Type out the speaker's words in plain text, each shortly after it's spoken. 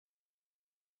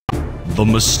The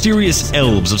mysterious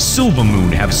elves of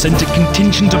Silvermoon have sent a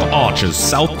contingent of archers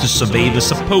south to survey the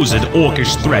supposed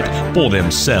orcish threat for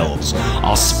themselves.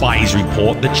 Our spies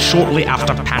report that shortly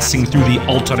after passing through the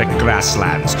Altaric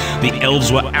grasslands, the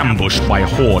elves were ambushed by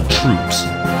Horde troops.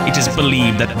 It is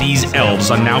believed that these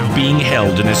elves are now being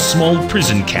held in a small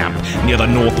prison camp near the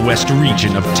northwest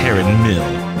region of Tarren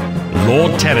Mill.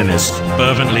 Lord Tarrenus,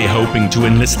 fervently hoping to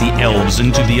enlist the elves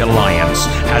into the Alliance,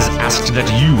 has asked that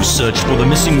you search for the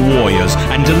missing warriors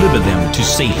and deliver them to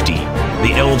safety.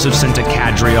 The elves have sent a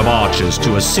cadre of archers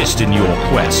to assist in your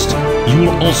quest. You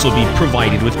will also be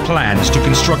provided with plans to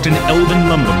construct an elven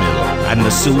lumber mill and the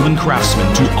Sylvan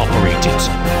craftsmen to operate it.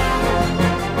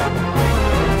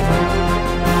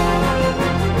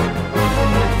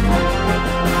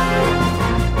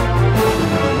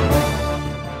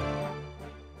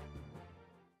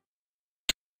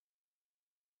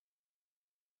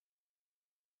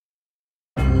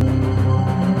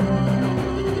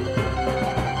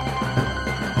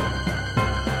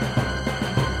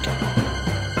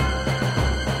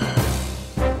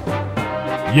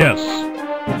 Yes.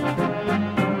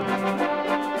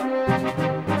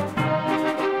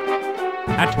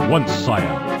 At once, sire.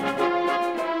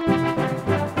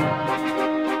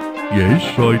 Yes,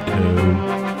 I can.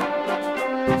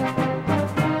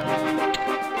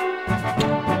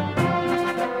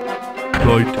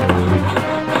 I can.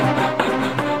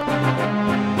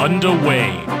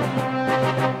 Underway.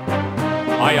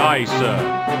 Aye, aye, sir.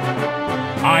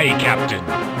 Aye, Captain.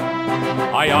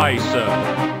 Aye, aye, sir.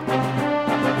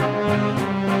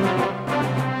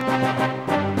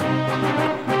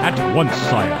 At once,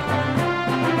 sire.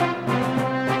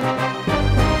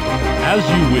 As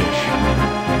you wish.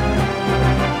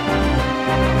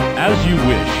 As you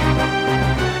wish.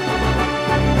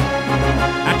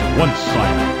 At once,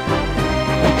 sire.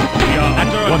 We are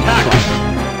under attack.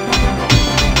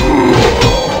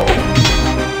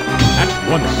 At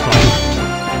once, sire.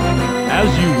 As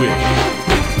you wish.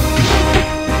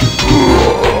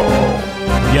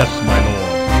 Yes, my lord.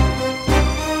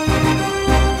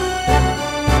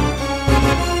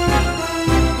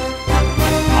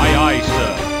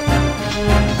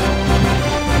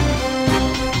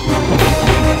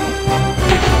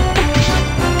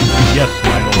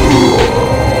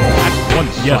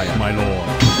 Yes, my lord.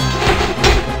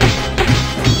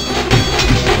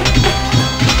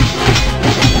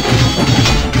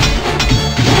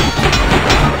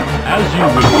 As you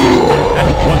wish. At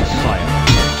once, sire.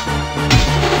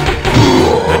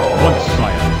 At once,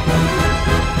 sire.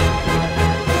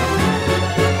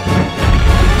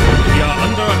 We are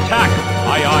under attack.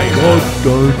 Aye, aye. God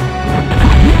darn.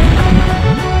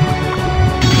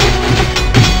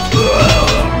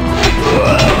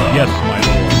 Yes, my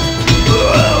lord.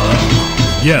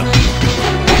 Yes,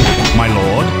 my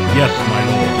lord. Yes, my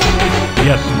lord.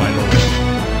 Yes, my lord.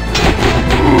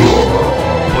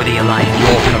 For the Alliance.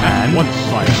 Your command. Once,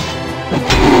 sire.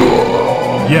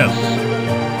 Yes.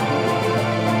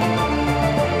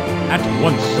 At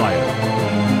once, sire.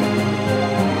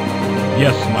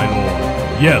 Yes, my lord.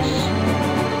 Yes.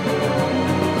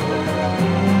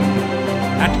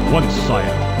 At once,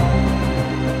 sire.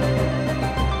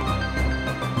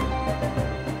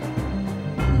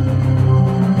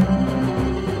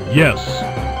 Yes.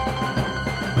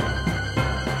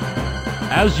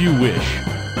 As you wish.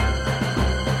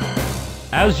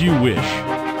 As you wish.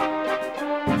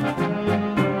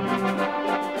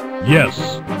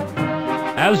 Yes.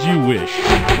 As you wish.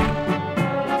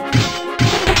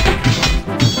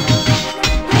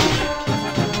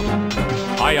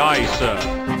 Aye, aye, sir.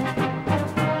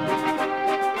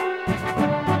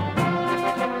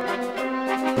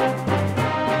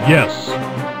 Yes.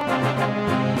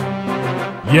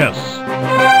 Yes.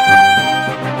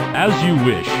 As you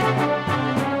wish.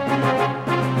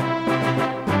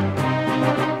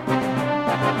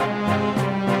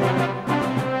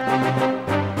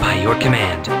 By your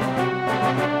command.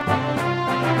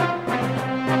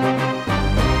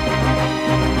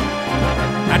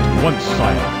 At once,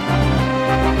 sire.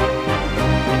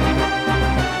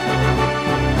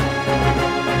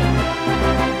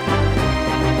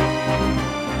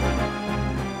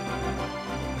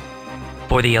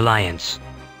 For the Alliance.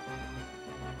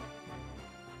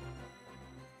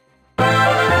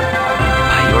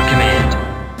 By your command.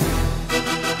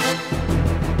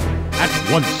 At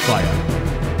once, sire.